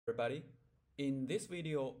everybody. In this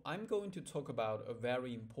video, I'm going to talk about a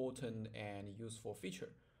very important and useful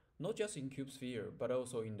feature, not just in KubeSphere, but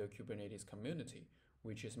also in the Kubernetes community,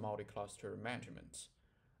 which is multi-cluster management.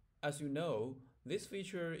 As you know, this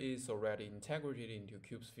feature is already integrated into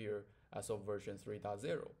KubeSphere as of version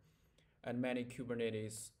 3.0, and many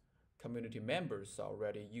Kubernetes community members are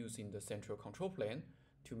already using the central control plane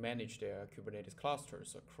to manage their Kubernetes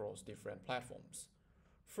clusters across different platforms.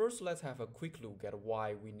 First, let's have a quick look at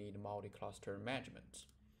why we need multi-cluster management.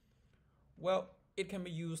 Well, it can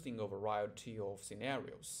be used in a variety of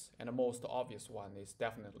scenarios, and the most obvious one is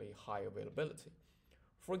definitely high availability.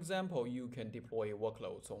 For example, you can deploy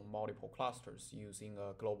workloads on multiple clusters using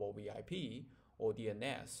a global VIP or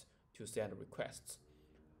DNS to send requests.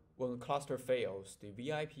 When a cluster fails, the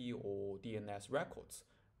VIP or DNS records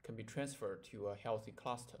can be transferred to a healthy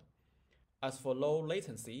cluster. As for low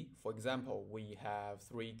latency, for example, we have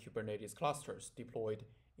 3 Kubernetes clusters deployed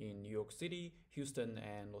in New York City, Houston,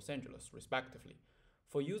 and Los Angeles, respectively.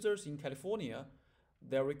 For users in California,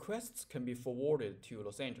 their requests can be forwarded to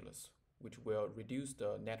Los Angeles, which will reduce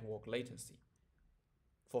the network latency.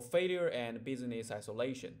 For failure and business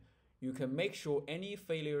isolation, you can make sure any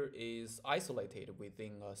failure is isolated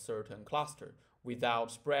within a certain cluster without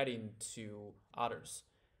spreading to others.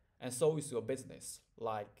 And so is your business,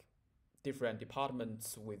 like different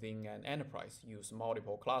departments within an enterprise use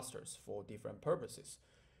multiple clusters for different purposes.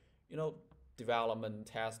 Development,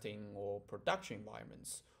 testing, or production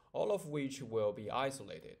environments, all of which will be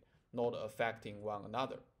isolated, not affecting one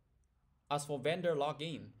another. As for vendor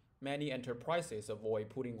login, many enterprises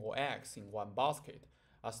avoid putting all eggs in one basket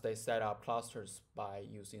as they set up clusters by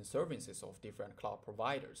using services of different cloud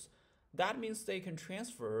providers. That means they can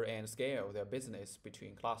transfer and scale their business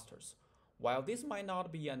between clusters. While this might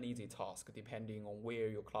not be an easy task depending on where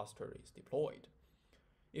your cluster is deployed.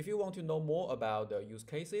 If you want to know more about the use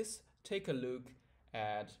cases, take a look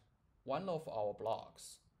at one of our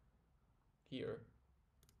blogs here.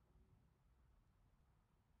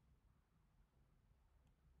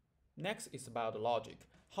 Next is about the logic.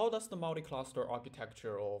 How does the multi-cluster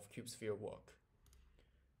architecture of KubeSphere work?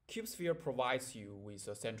 KubeSphere provides you with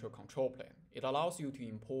a central control plane. It allows you to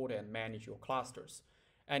import and manage your clusters.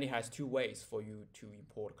 And it has 2 ways for you to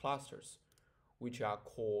import clusters, which are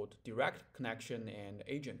called direct connection and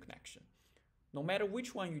agent connection. No matter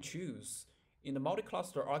which one you choose, in the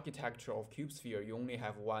multi-cluster architecture of KubeSphere, you only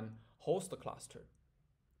have one host cluster,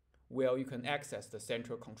 where you can access the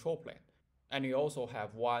central control plane. And you also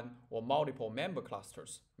have one or multiple member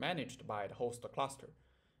clusters managed by the host cluster.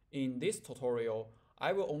 In this tutorial,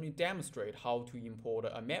 I will only demonstrate how to import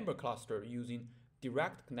a member cluster using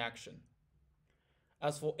direct connection.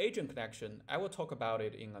 As for agent connection, I will talk about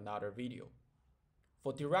it in another video.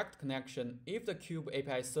 For direct connection, if the Kube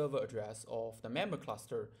API server address of the member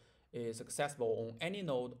cluster is accessible on any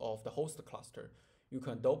node of the host cluster, you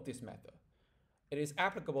can adopt this method. It is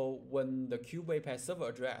applicable when the Kube API server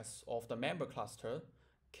address of the member cluster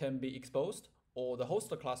can be exposed or the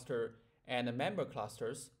host cluster and the member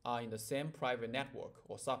clusters are in the same private network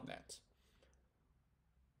or subnet.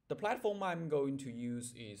 The platform I'm going to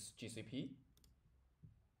use is GCP.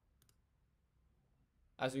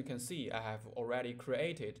 As you can see, I have already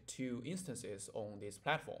created 2 instances on this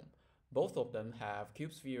platform. Both of them have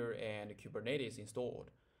KubeSphere and Kubernetes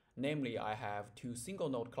installed. Namely, I have 2 single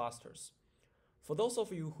node clusters. For those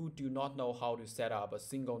of you who do not know how to set up a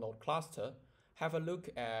single node cluster, have a look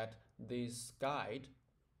at this guide.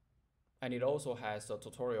 And it also has a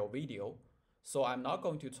tutorial video. So I'm not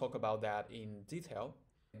going to talk about that in detail.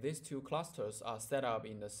 These 2 clusters are set up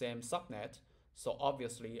in the same subnet. So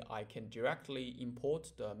obviously, I can directly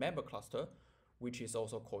import the member cluster, which is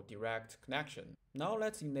also called direct connection. Now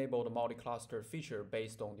let's enable the multi-cluster feature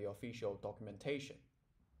based on the official documentation.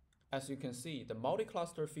 As you can see, the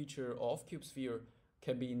multi-cluster feature of KubeSphere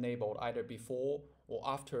can be enabled either before or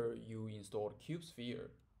after you installed KubeSphere.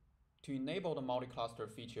 To enable the multi-cluster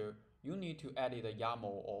feature, you need to edit the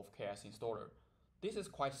YAML of KS installer. This is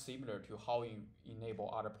quite similar to how you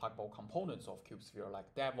enable other pluggable components of KubeSphere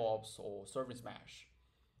like DevOps or Service Mesh.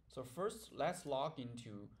 So first, let's log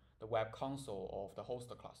into the web console of the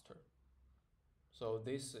host cluster. So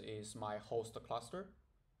this is my host cluster,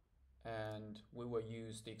 and we will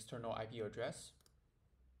use the external IP address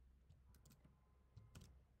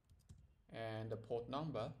and the port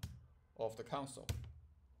number of the console.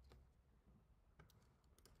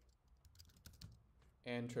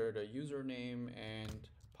 Enter the username and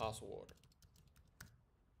password.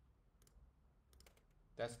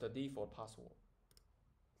 That's the default password.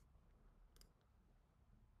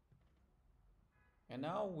 And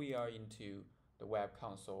now we are into the web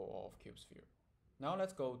console of KubeSphere. Now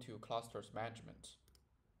let's go to clusters management.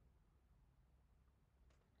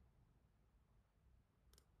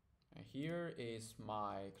 And here is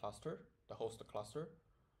my cluster, the host cluster.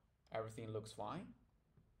 Everything looks fine.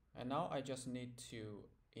 And now I just need to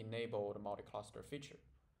enable the multi-cluster feature.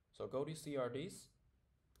 So go to CRDs,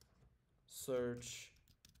 search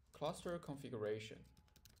cluster configuration.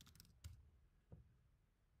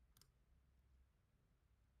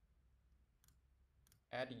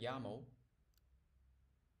 Add YAML.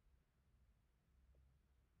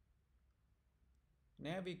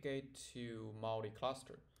 Navigate to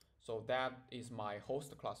multi-cluster. So that is my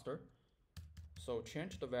host cluster. So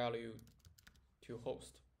change the value to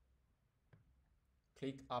host.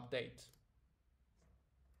 Click update.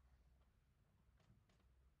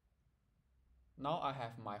 Now I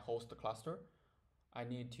have my host cluster. I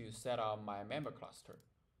need to set up my member cluster.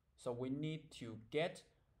 So we need to get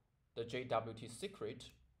the JWT secret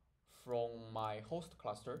from my host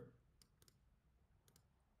cluster.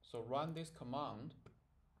 So run this command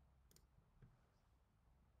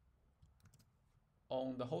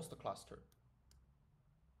on the host cluster.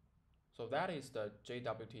 So that is the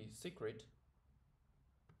JWT secret.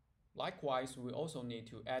 Likewise, we also need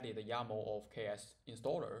to edit the YAML of KS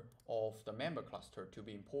installer of the member cluster to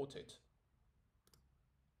be imported.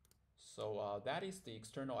 So that is the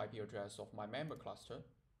external IP address of my member cluster.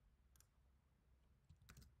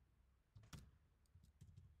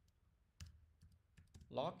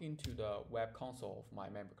 Log into the web console of my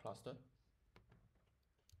member cluster.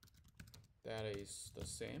 That is the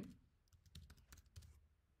same.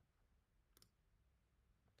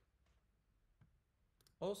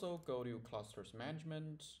 Also go to clusters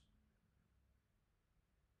management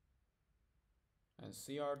and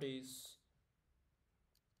CRDs.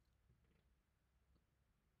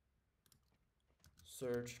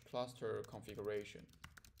 Search cluster configuration.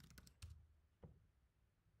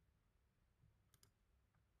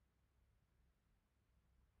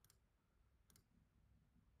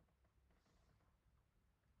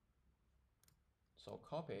 So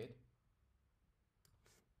copy it.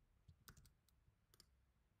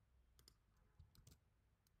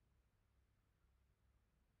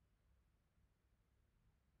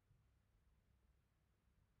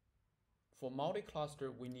 For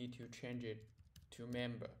multi-cluster, we need to change it to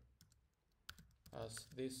member, as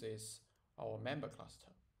this is our member cluster,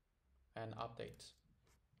 and update.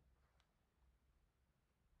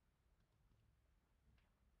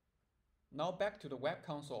 Now back to the web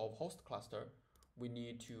console of host cluster, we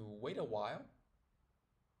need to wait a while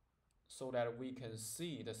so that we can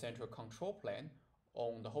see the central control plane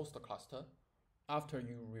on the host cluster. After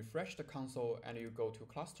you refresh the console and you go to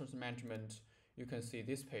clusters management, you can see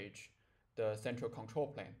this page, the central control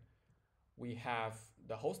plane. We have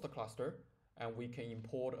the host cluster and we can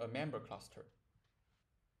import a member cluster.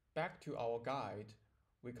 Back to our guide,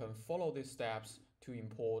 we can follow these steps to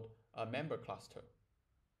import a member cluster.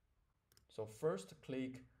 So first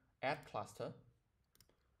click Add Cluster,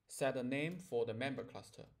 set a name for the member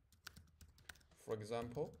cluster. For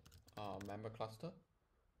example, member cluster,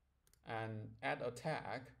 and add a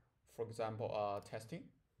tag, for example, testing.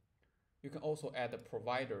 You can also add a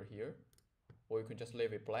provider here, or you can just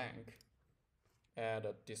leave it blank. Add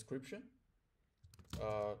a description,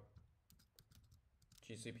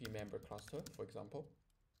 GCP member cluster, for example,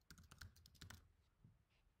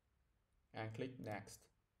 and click Next.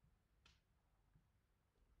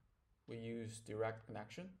 We use direct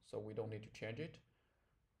connection, so we don't need to change it.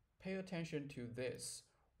 Pay attention to this.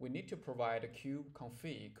 We need to provide a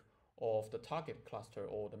kubeconfig of the target cluster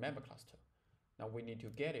or the member cluster. Now we need to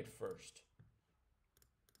get it first.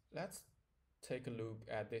 Let's take a look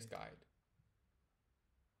at this guide.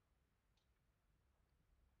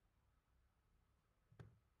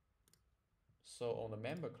 So on the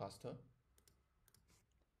member cluster,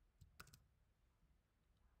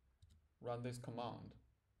 run this command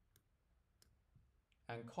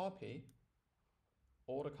and copy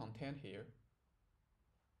all the content here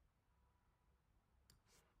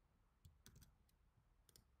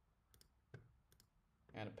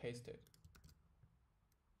and paste it.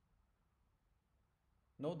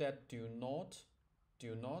 Note that do not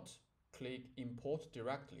click import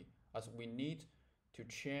directly, as we need to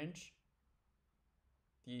change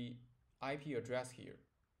the IP address here,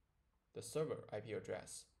 the server IP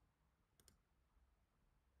address.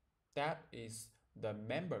 That is the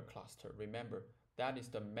member cluster. Remember, that is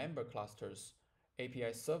the member cluster's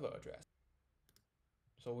API server address.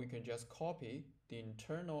 So we can just copy the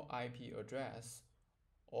internal IP address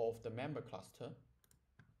of the member cluster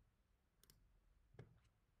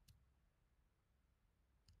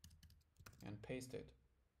and paste it.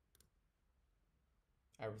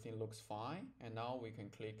 Everything looks fine, and now we can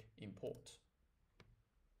click import.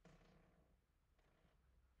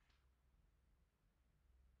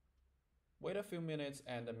 Wait a few minutes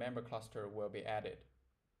and the member cluster will be added.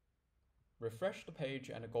 Refresh the page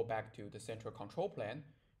and go back to the central control plane.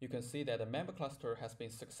 You can see that the member cluster has been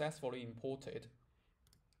successfully imported.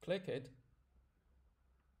 Click it,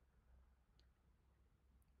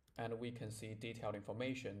 and we can see detailed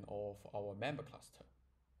information of our member cluster.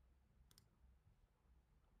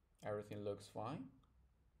 Everything looks fine.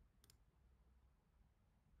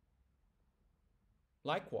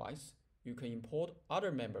 Likewise, you can import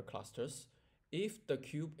other member clusters if the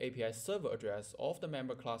Kube API server address of the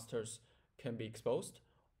member clusters can be exposed,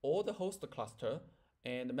 or the host cluster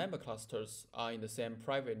and the member clusters are in the same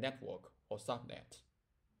private network or subnet.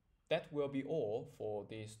 That will be all for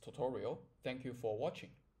this tutorial. Thank you for watching.